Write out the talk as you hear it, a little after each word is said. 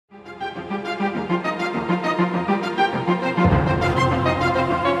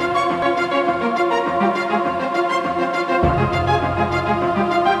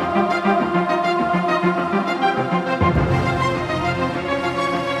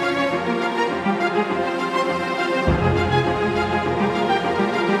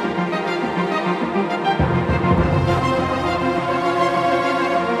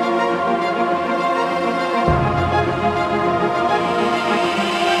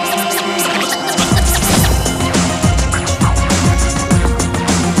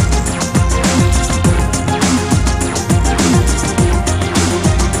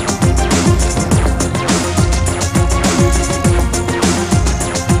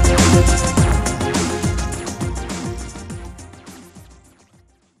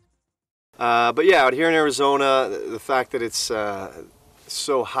But yeah, out here in Arizona, the fact that it's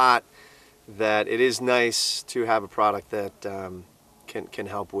so hot that it is nice to have a product that can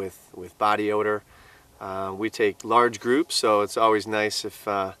help with body odor. We take large groups, so it's always nice if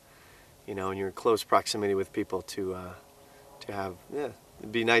you know, in your close proximity with people to have, yeah,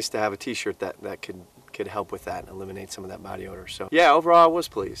 it'd be nice to have a t-shirt that could help with that and eliminate some of that body odor. So yeah, overall I was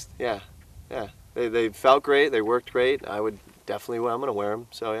pleased. Yeah, they felt great, they worked great. I would definitely, I'm gonna wear them,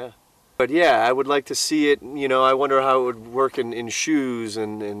 so yeah. But yeah, I would like to see it, you know, I wonder how it would work in shoes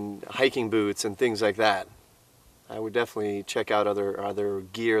and hiking boots and things like that. I would definitely check out other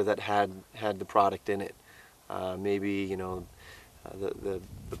gear that had the product in it. Maybe, you know,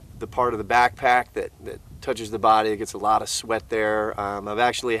 the part of the backpack that touches the body, it gets a lot of sweat there. I've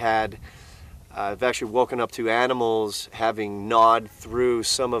actually woken up to animals having gnawed through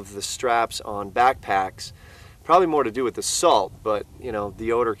some of the straps on backpacks. Probably more to do with the salt, but you know,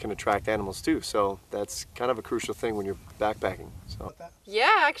 the odor can attract animals too, so that's kind of a crucial thing when you're backpacking. So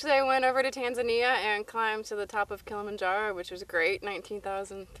yeah, actually I went over to Tanzania and climbed to the top of Kilimanjaro, which was great,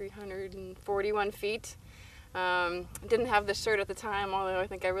 19,341 feet. Didn't have the shirt at the time, although I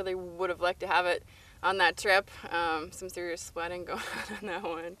think I really would have liked to have it on that trip. Some serious sweating going on that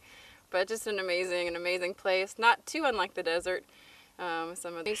one, but just an amazing place, not too unlike the desert.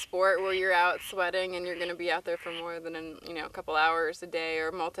 Some of the sport where you're out sweating and you're going to be out there for more than a couple hours a day or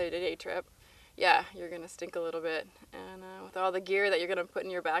a multi-day trip. Yeah, you're going to stink a little bit, and with all the gear that you're going to put in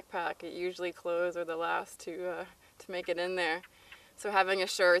your backpack, it usually clothes are the last to make it in there. So having a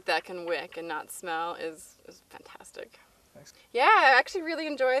shirt that can wick and not smell is fantastic. Thanks. Yeah, I actually really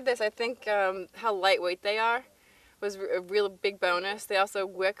enjoyed this. I think how lightweight they are was a real big bonus. They also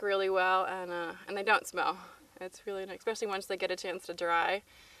wick really well, and they don't smell. It's really nice, especially once they get a chance to dry.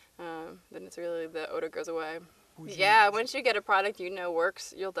 Then it's really, the odor goes away. Yeah, once you get a product you know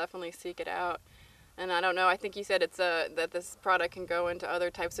works, you'll definitely seek it out. And I don't know, I think you said it's that this product can go into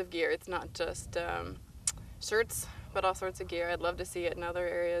other types of gear. It's not just shirts, but all sorts of gear. I'd love to see it in other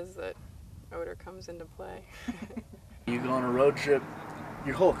areas that odor comes into play. You go on a road trip,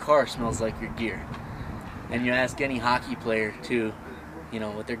 your whole car smells like your gear. And you ask any hockey player too, you know,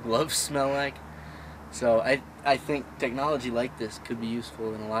 what their gloves smell like. So I think technology like this could be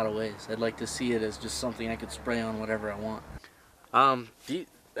useful in a lot of ways. I'd like to see it as just something I could spray on whatever I want.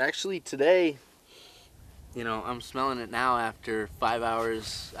 Actually today, you know, I'm smelling it now after 5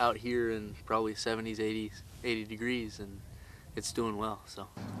 hours out here in probably 70s, 80s, 80 degrees, and it's doing well, so.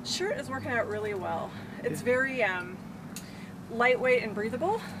 Shirt is working out really well. It's very lightweight and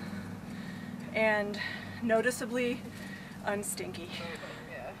breathable, and noticeably unstinky.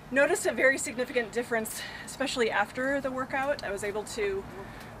 Noticed a very significant difference, especially after the workout. I was able to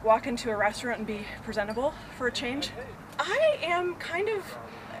walk into a restaurant and be presentable for a change. I am kind of,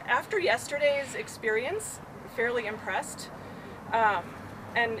 after yesterday's experience, fairly impressed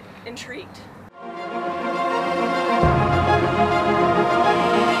and intrigued.